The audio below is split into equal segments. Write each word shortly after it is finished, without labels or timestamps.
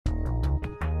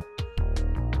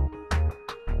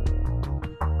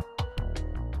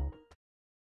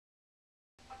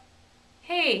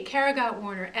Hey, Kara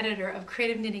Warner, editor of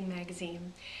Creative Knitting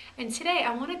Magazine. And today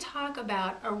I want to talk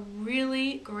about a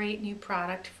really great new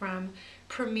product from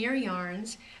Premier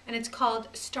Yarns, and it's called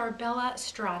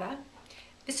Strata.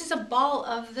 This is a ball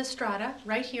of the Strata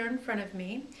right here in front of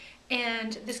me,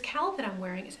 and this cowl that I'm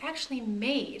wearing is actually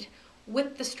made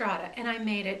with the Strata, and I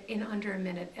made it in under a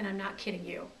minute, and I'm not kidding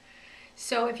you.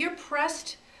 So if you're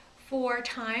pressed for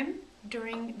time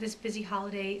during this busy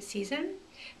holiday season,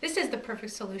 this is the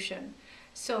perfect solution.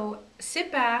 So sit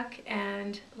back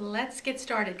and let's get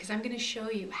started, because I'm going to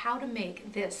show you how to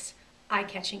make this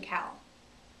eye-catching cowl.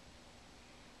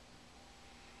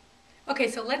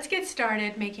 Okay, so let's get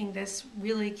started making this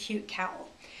really cute cowl.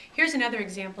 Here's another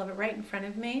example of it right in front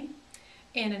of me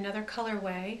in another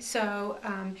colorway. So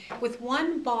with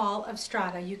one ball of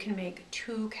Strata you can make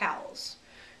two cowls.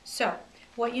 So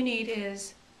what you need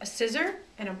is a scissor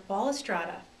and a ball of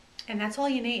Strata, and that's all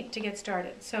you need to get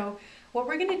started. So what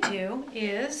we're going to do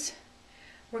is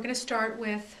we're going to start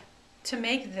with, to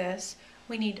make this,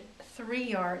 we need 3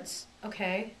 yards,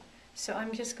 okay? So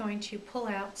I'm just going to pull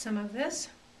out some of this.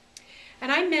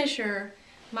 And I measure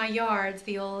my yards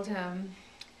the old,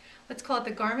 let's call it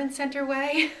the garment center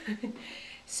way.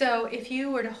 So if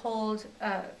you were to hold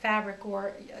fabric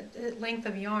or a length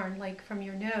of yarn, like from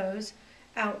your nose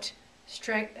out,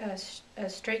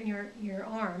 straighten your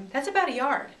arm, that's about a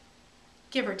yard,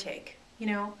 give or take. You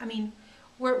know, I mean,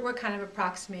 we're kind of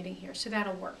approximating here, so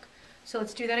that'll work. So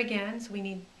let's do that again. So we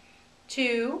need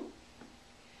 2,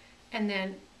 and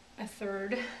then a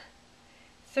third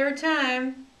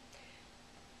time.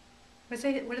 What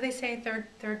do they say?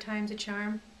 Third time's a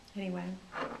charm. Anyway,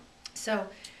 so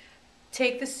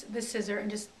take the scissor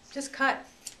and just cut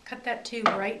that tube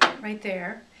right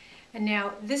there. And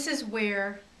now this is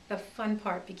where the fun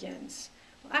part begins.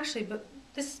 Well, actually, but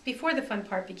this before the fun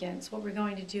part begins. What we're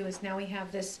going to do is, now we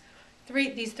have these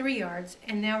 3 yards,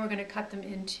 and now we're going to cut them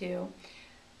into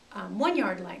 1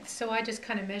 yard length. So I just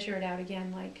kind of measure it out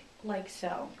again, like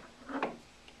so.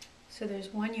 So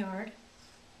there's 1 yard.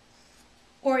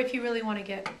 Or if you really want to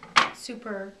get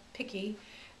super picky,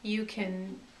 you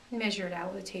can measure it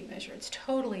out with a tape measure. It's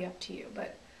totally up to you,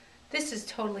 but this is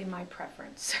totally my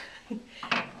preference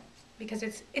because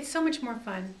it's so much more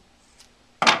fun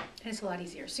and it's a lot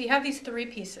easier. So you have these 3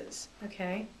 pieces,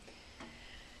 okay?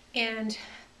 And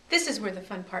this is where the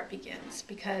fun part begins,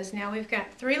 because now we've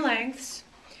got 3 lengths,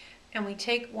 and we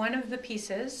take one of the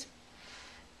pieces,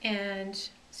 and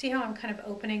see how I'm kind of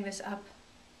opening this up,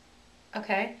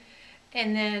 okay?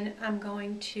 And then I'm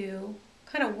going to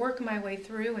kind of work my way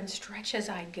through and stretch as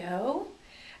I go.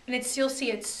 And you'll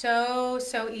see it's so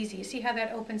easy. You see how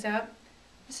that opens up?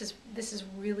 This is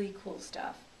really cool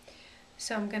stuff.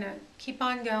 So I'm gonna keep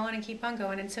on going and keep on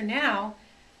going. And so now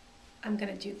I'm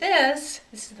gonna do this.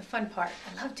 This is the fun part.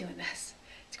 I love doing this.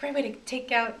 It's a great way to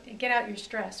get out your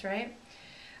stress, right?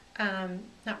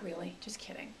 Not really, just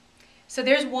kidding. So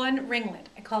there's one ringlet.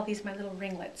 I call these my little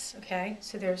ringlets, okay?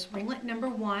 So there's ringlet number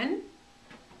 1.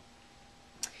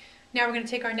 Now we're going to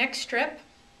take our next strip,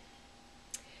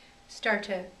 start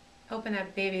to open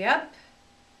that baby up,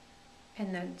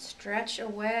 and then stretch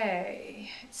away.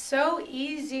 It's so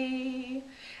easy.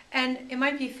 And it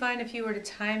might be fun if you were to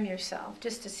time yourself,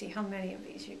 just to see how many of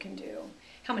these you can do,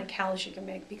 how many cowls you can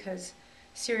make, because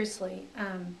seriously,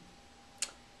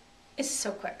 it's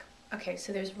so quick. Okay,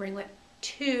 so there's ringlet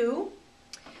 2,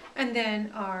 and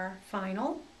then our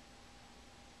final.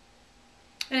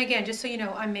 And again, just so you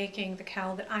know, I'm making the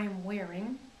cowl that I am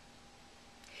wearing.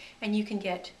 And you can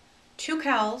get 2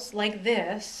 cowls like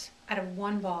this out of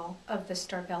 1 ball of the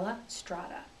Strata.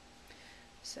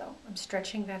 So I'm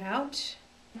stretching that out.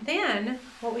 Then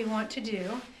what we want to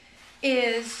do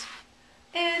is,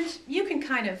 and you can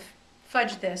kind of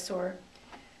fudge this or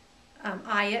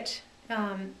eye it,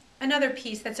 another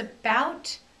piece that's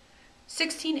about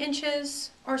 16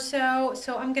 inches or so.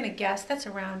 So I'm going to guess that's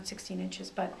around 16 inches,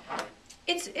 but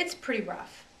it's pretty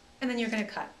rough. And then you're going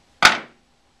to cut.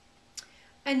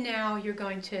 And now you're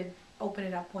going to open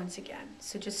it up once again.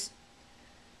 So just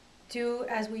do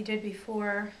as we did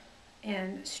before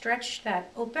and stretch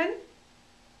that open.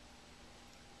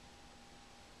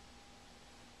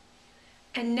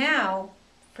 And now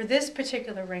for this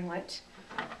particular ringlet,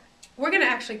 we're going to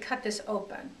actually cut this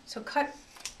open. So cut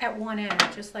at one end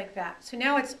just like that. So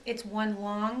now it's one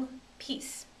long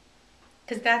piece,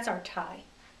 because that's our tie.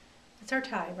 That's our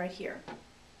tie right here.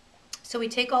 So we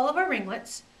take all of our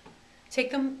ringlets,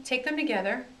 take them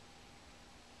together,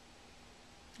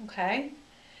 okay?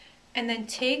 And then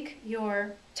take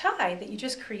your tie that you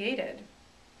just created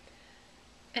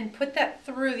and put that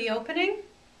through the opening.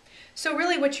 So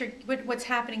really what's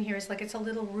happening here is like it's a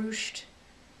little ruched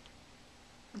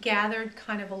gathered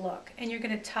kind of a look. And you're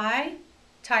going to tie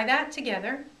that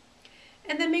together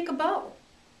and then make a bow.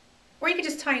 Or you could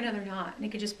just tie another knot, and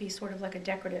it could just be sort of like a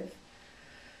decorative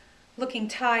looking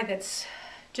tie that's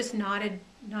just knotted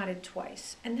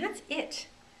twice. And that's it.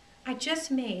 I just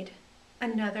made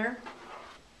another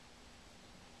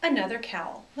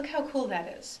cowl. Look how cool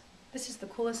that is. This is the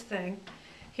coolest thing.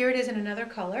 Here it is in another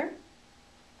color,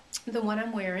 the one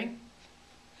I'm wearing.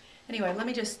 Anyway, let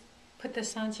me just put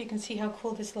this on so you can see how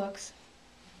cool this looks.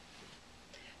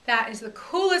 That is the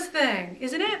coolest thing,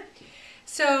 isn't it?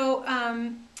 So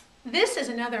this is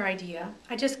another idea.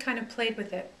 I just kind of played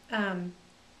with it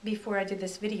before I did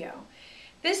this video.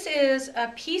 This is a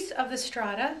piece of the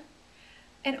Strata,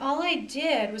 and all I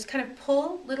did was kind of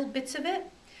pull little bits of it.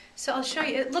 So I'll show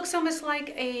you. It looks almost like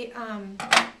a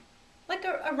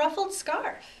ruffled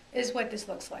scarf is what this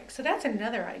looks like. So that's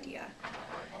another idea.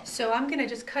 So I'm going to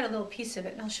just cut a little piece of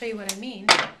it, and I'll show you what I mean.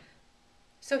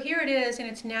 So here it is in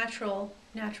its natural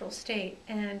state,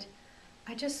 and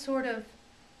I just sort of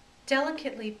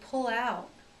delicately pull out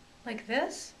like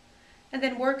this, and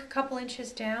then work a couple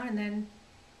inches down, and then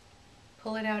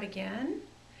pull it out again.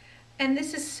 And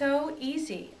this is so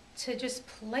easy to just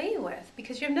play with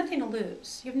because you have nothing to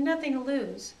lose. You have nothing to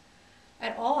lose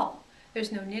at all.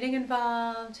 There's no knitting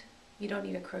involved. You don't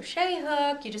need a crochet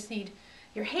hook. You just need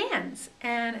your hands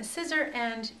and a scissor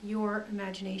and your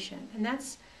imagination. And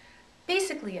that's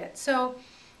basically it. So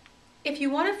if you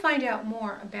want to find out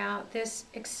more about this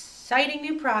exciting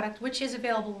new product, which is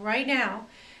available right now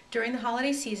during the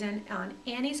holiday season on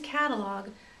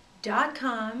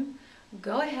anniescatalog.com,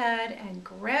 go ahead and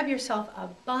grab yourself a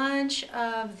bunch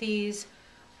of these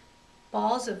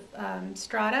balls of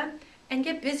Strata and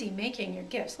get busy making your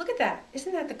gifts. Look at that.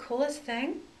 Isn't that the coolest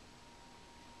thing?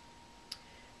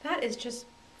 That is just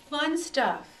fun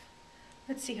stuff.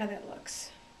 Let's see how that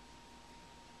looks.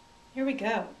 Here we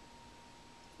go.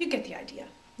 You get the idea.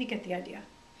 You get the idea.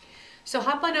 So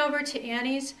hop on over to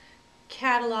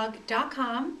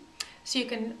anniescatalog.com so you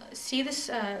can see this,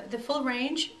 the full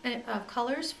range of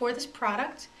colors for this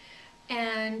product,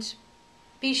 and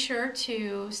be sure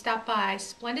to stop by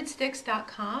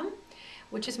splendidsticks.com,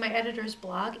 which is my editor's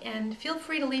blog, and feel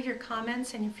free to leave your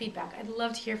comments and your feedback. I'd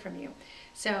love to hear from you.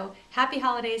 So happy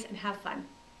holidays and have fun.